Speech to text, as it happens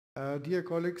Dear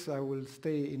colleagues, I will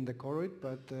stay in the choroid,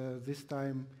 but this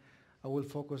time I will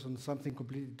focus on something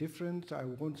completely different. I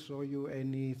won't show you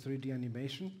any 3D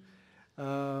animation,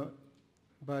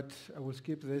 but I will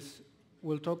skip this.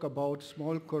 We'll talk about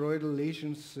small choroidal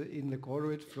lesions in the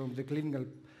choroid from the clinical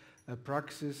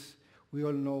praxis. We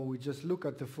all know we just look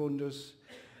at the fundus,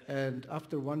 and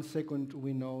after 1 second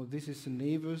we know this is a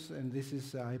nevus and this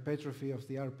is a hypertrophy of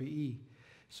the RPE.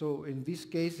 So in these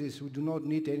cases, we do not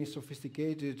need any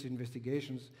sophisticated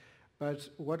investigations, but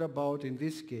what about in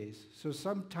this case? So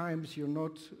sometimes you're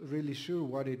not really sure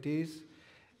what it is,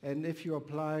 and if you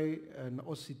apply an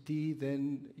OCT,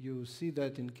 then you see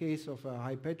that in case of a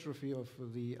hypertrophy of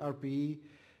the RPE,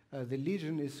 the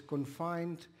lesion is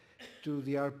confined to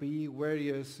the RPE,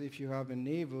 whereas if you have a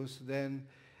nevus, then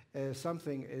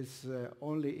something is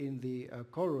only in the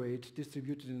choroid,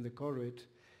 distributed in the choroid.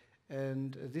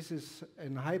 And this is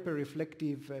an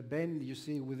hyperreflective band you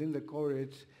see within the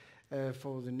choroid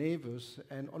for the nevus.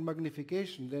 And on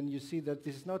magnification, then you see that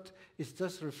it's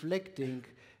just reflecting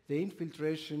the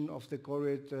infiltration of the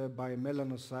choroid by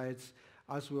melanocytes,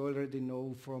 as we already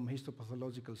know from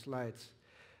histopathological slides.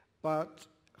 But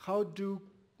how do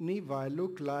nevi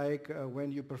look like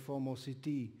when you perform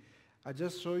OCT? I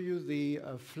just show you the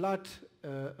flat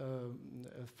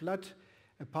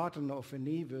pattern of a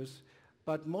nevus,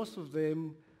 but most of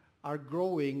them are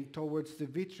growing towards the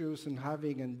vitreous and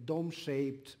having a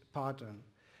dome-shaped pattern.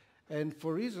 And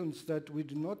for reasons that we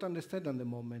do not understand at the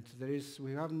moment,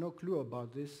 we have no clue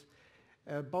about this,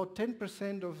 about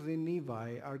 10% of the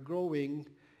nevi are growing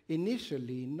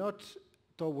initially not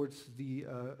towards the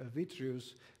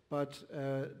vitreous, but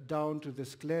down to the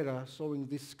sclera, showing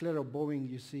this sclerobowing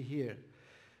you see here.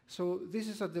 So this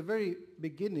is at the very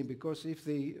beginning, because if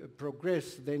they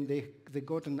progress, then they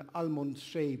got an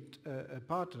almond-shaped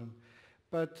pattern.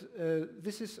 But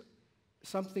this is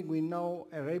something we now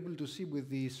are able to see with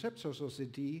the sepsis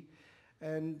OCT,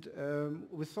 and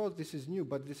we thought this is new,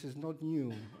 but this is not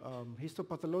new.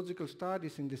 Histopathological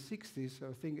studies in the 60s,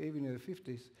 I think even in the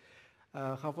 50s,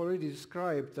 have already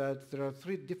described that there are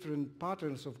 3 different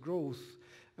patterns of growth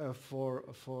for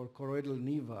choroidal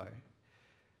nevi.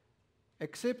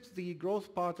 Except the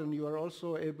growth pattern, you are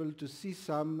also able to see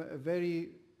some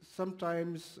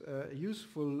sometimes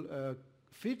useful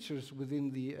features within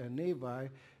the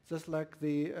nevi, just like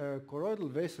the choroidal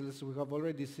vessels. We have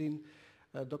already seen,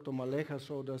 Dr. Maleha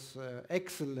showed us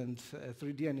excellent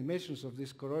 3D animations of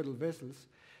these choroidal vessels.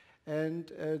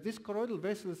 And these choroidal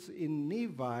vessels in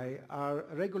nevi are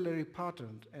regularly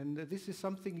patterned, and this is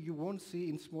something you won't see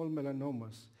in small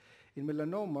melanomas. In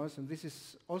melanomas, and this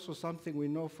is also something we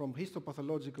know from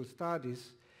histopathological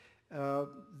studies,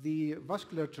 the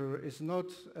vasculature is not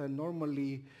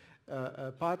normally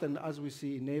patterned as we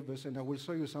see in nevus, and I will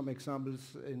show you some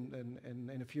examples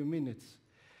in a few minutes.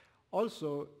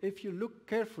 Also, if you look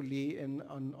carefully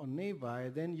on nevi,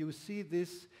 then you see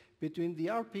this between the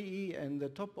RPE and the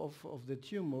top of the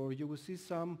tumor, you will see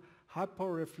some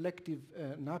hyperreflective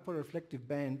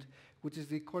band, which is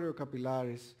the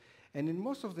choriocapillaris. And in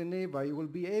most of the nevi, you will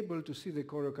be able to see the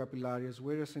choriocapillaris,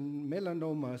 whereas in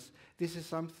melanomas, this is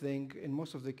something, in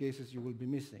most of the cases, you will be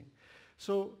missing.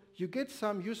 So you get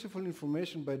some useful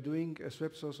information by doing a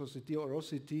Swepsos OCT or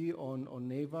OCT on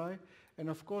nevi, and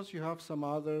of course you have some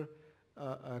other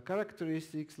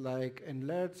characteristics like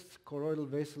enlarged choroidal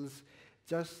vessels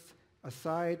just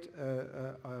aside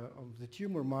of the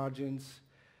tumor margins,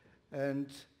 and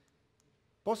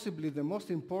possibly the most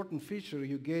important feature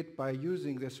you get by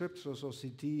using the Swepsos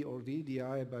OCT or the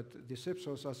EDI, but the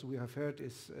Swepsos, as we have heard,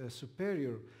 is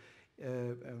superior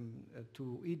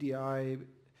to EDI,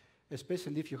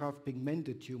 especially if you have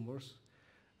pigmented tumors,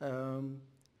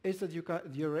 is that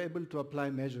you're able to apply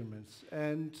measurements.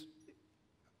 And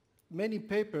many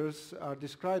papers are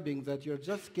describing that you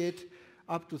just get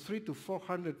up to 300 to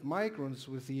 400 microns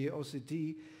with the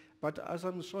OCT, but as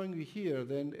I'm showing you here,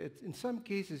 then in some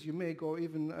cases you may go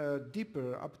even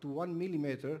deeper, up to 1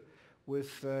 millimeter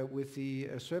with the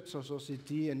Swepsos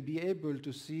OCT and be able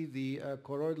to see the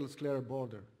choroidal scleral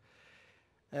border.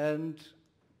 And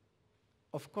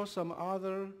of course some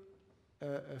other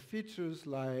features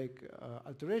like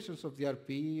alterations of the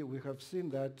RPE. We have seen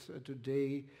that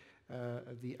today,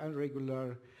 the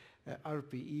irregular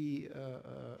RPE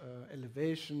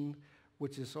elevation,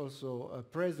 which is also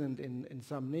present in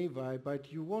some nevi,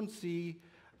 but you won't see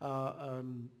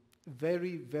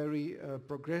very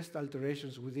progressed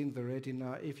alterations within the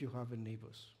retina if you have a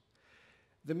nevus.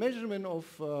 The measurement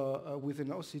of with an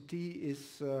OCT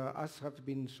is, as has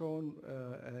been shown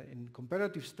in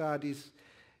comparative studies,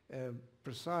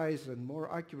 precise and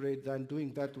more accurate than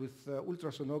doing that with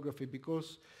ultrasonography,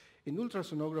 because In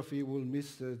ultrasonography, you will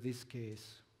miss this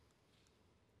case.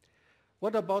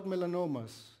 What about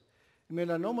melanomas? In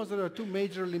melanomas, there are two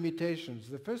major limitations.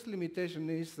 The first limitation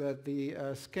is that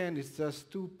the scan is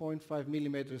just 2.5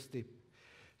 millimeters deep.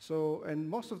 So, and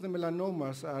most of the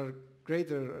melanomas are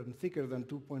greater and thicker than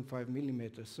 2.5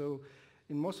 millimeters. So,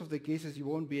 in most of the cases, you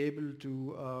won't be able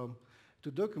to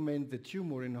document the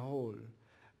tumor in whole.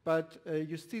 But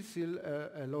you still see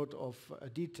a lot of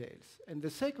details. And the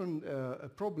second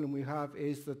problem we have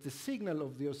is that the signal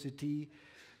of the OCT,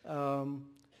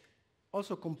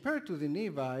 also compared to the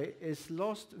nevi, is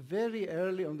lost very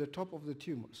early on the top of the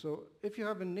tumor. So if you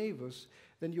have a nevus,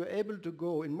 then you're able to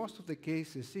go, in most of the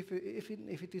cases, if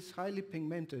it is highly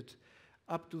pigmented,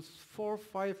 up to 4 or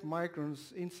 5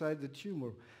 microns inside the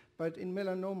tumor. But in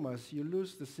melanomas, you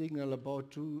lose the signal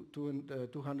about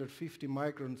 250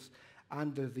 microns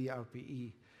under the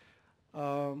RPE.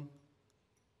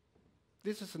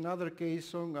 This is another case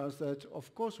showing us that,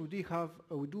 of course, we do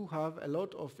have a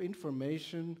lot of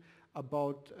information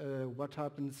about what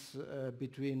happens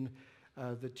between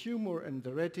the tumor and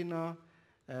the retina.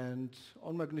 And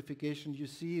on magnification, you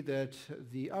see that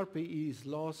the RPE is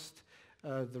lost,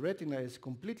 the retina is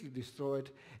completely destroyed.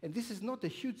 And this is not a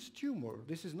huge tumor.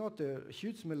 This is not a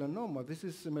huge melanoma. This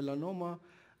is a melanoma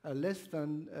less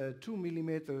than 2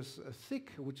 millimeters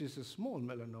thick, which is a small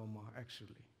melanoma,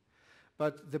 actually.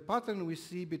 But the pattern we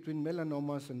see between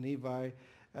melanomas and nevi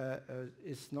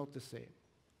is not the same.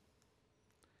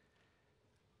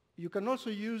 You can also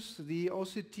use the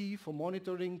OCT for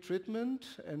monitoring treatment,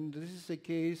 and this is a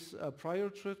case, prior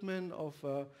treatment of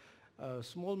a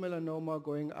small melanoma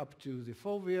going up to the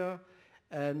fovea,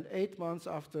 and 8 months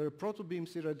after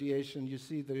protobeams irradiation, you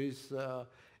see there is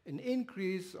an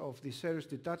increase of the serous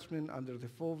detachment under the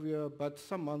fovea, but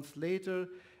some months later,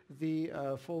 the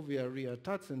fovea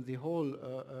reattached and the whole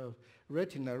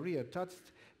retina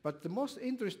reattached. But the most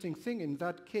interesting thing in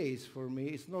that case for me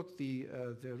is not the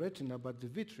retina, but the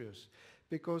vitreous,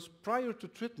 because prior to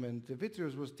treatment, the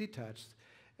vitreous was detached,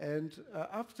 and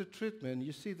after treatment,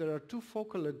 you see there are 2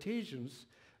 focal adhesions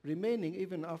remaining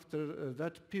even after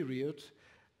that period,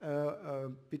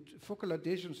 focal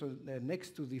adhesions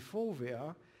next to the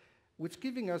fovea, which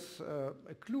giving us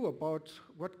a clue about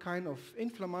what kind of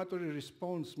inflammatory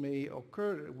response may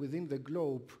occur within the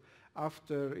globe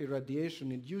after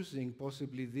irradiation, inducing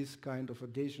possibly this kind of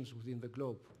adhesions within the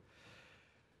globe.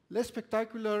 Less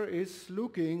spectacular is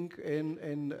looking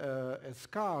in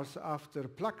scars after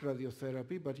plaque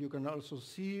radiotherapy, but you can also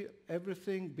see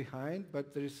everything behind,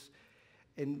 but there is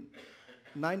in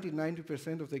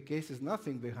 90% of the cases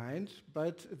nothing behind.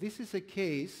 But this is a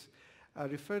case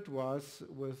referred to us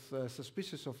with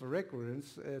suspicious of a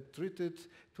recurrence, treated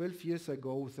 12 years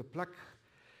ago with a plaque.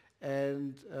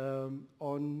 And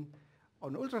on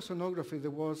ultrasonography,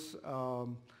 there was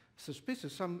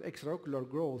suspicious some extraocular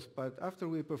growth, but after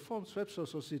we performed swept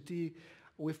source OCT,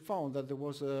 we found that there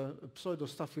was a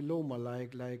pseudostaphyloma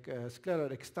like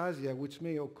scleral ectasia, which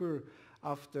may occur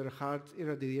after hard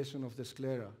irradiation of the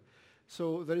sclera.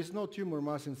 So there is no tumor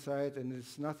mass inside, and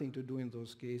it's nothing to do in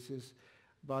those cases,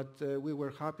 but we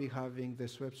were happy having the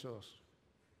swept source.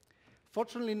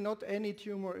 Fortunately, not any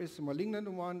tumor is a malignant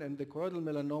one, and the choroidal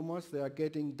melanomas, they are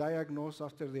getting diagnosed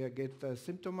after they get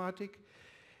symptomatic.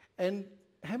 And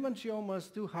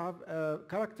hemangiomas do have a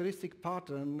characteristic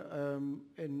pattern on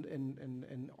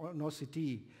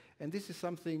OCT. And this is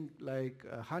something like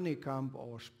a honeycomb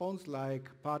or sponge-like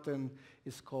pattern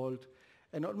is called.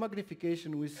 And on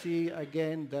magnification, we see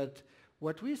again that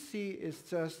what we see is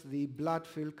just the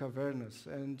blood-filled cavernous.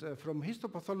 And from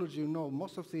histopathology, you know,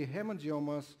 most of the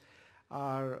hemangiomas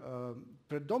are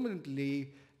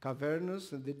predominantly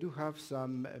cavernous, and they do have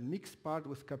some mixed part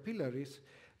with capillaries,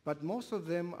 but most of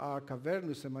them are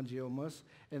cavernous hemangiomas,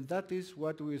 and that is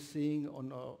what we're seeing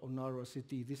on our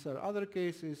OCT. These are other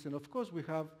cases, and of course we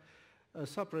have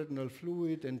subretinal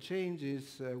fluid and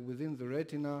changes within the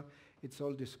retina. It's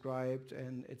all described,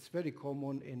 and it's very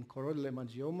common in choroidal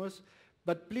hemangiomas.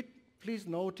 But please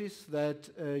notice that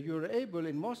you're able,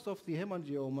 in most of the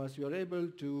hemangiomas, you're able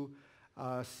to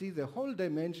see the whole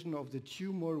dimension of the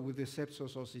tumor with the swept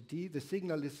source OCT. The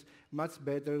signal is much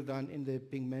better than in the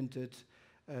pigmented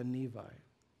nevi.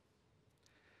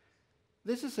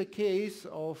 This is a case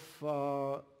of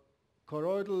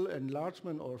choroidal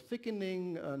enlargement or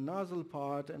thickening nasal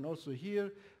part, and also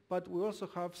here, but we also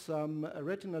have some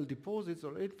retinal deposits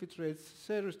or infiltrates,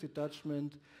 serous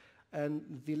detachment,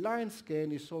 and the line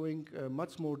scan is showing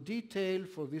much more detail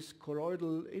for this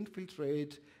choroidal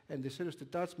infiltrate and the serous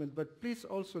detachment. But please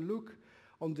also look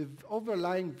on the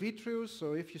overlying vitreous.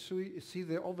 So if you see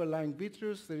the overlying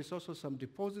vitreous, there is also some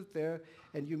deposit there,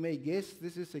 and you may guess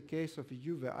this is a case of a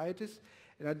uveitis.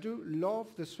 And I do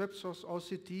love the Swept-Source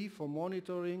OCT for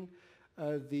monitoring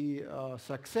the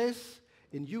success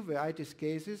in uveitis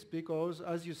cases, because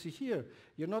as you see here,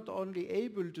 you're not only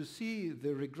able to see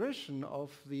the regression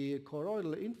of the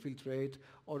choroidal infiltrate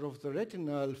or of the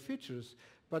retinal features,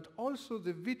 but also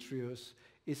the vitreous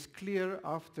is clear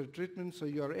after treatment, so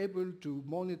you are able to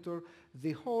monitor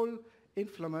the whole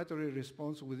inflammatory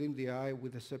response within the eye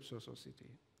with the Swept-Source OCT.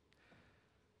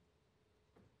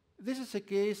 This is a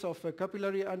case of a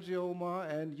capillary angioma,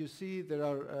 and you see there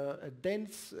are a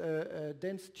dense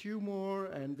tumor,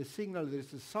 and the signal, there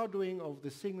is a shadowing of the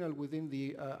signal within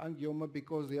the angioma,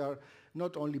 because they are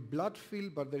not only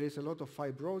blood-filled, but there is a lot of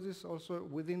fibrosis also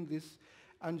within these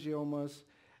angiomas.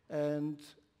 And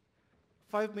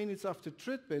 5 minutes after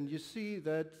treatment, you see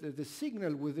that the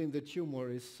signal within the tumor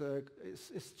is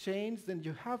changed, and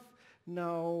you have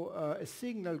now a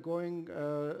signal going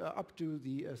up to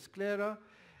the sclera.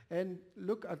 And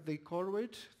look at the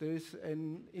choroid. There is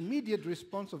an immediate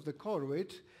response of the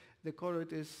choroid. The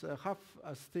choroid is half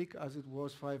as thick as it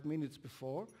was 5 minutes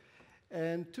before.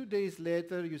 And 2 days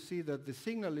later, you see that the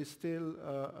signal is still,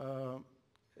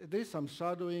 there is some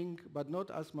shadowing, but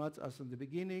not as much as in the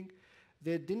beginning.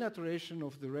 The denaturation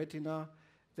of the retina,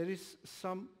 there is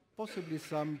possibly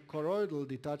some choroidal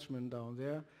detachment down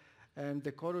there, and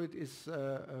the choroid is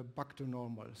back to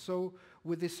normal. So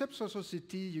with the Swept-Source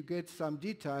OCT, you get some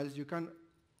details. You can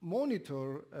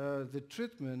monitor the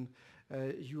treatment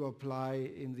you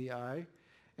apply in the eye.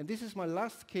 And this is my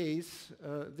last case.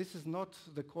 This is not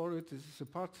the choroid. This is a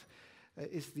part,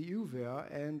 is the uvea.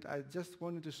 And I just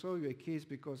wanted to show you a case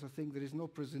because I think there is no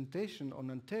presentation on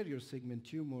anterior segment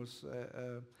tumors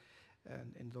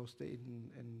in those days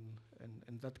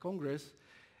in that congress.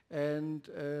 And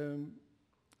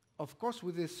of course,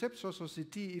 with the Swept-Source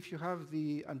OCT, if you have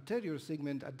the anterior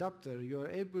segment adapter, you are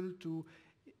able to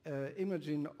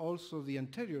imagine also the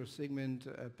anterior segment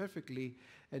perfectly,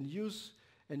 and use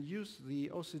the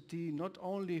OCT not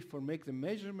only for make the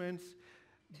measurements,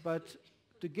 but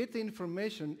to get the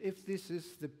information if this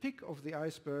is the peak of the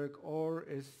iceberg or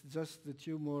is just the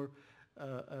tumor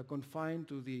confined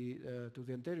to the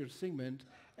anterior segment.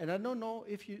 And I don't know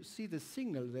if you see the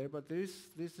signal there, but there's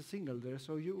a signal there.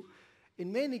 So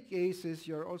in many cases,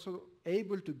 you're also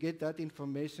able to get that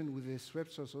information with the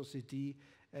Swept-Source OCT.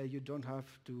 You don't have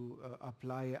to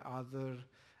apply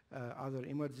other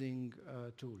imaging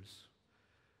tools.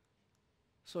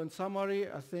 So in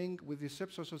summary, I think with the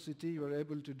Swept-Source OCT, you are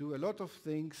able to do a lot of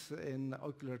things in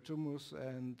ocular tumors,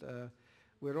 and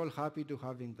we're all happy to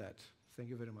having that. Thank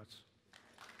you very much.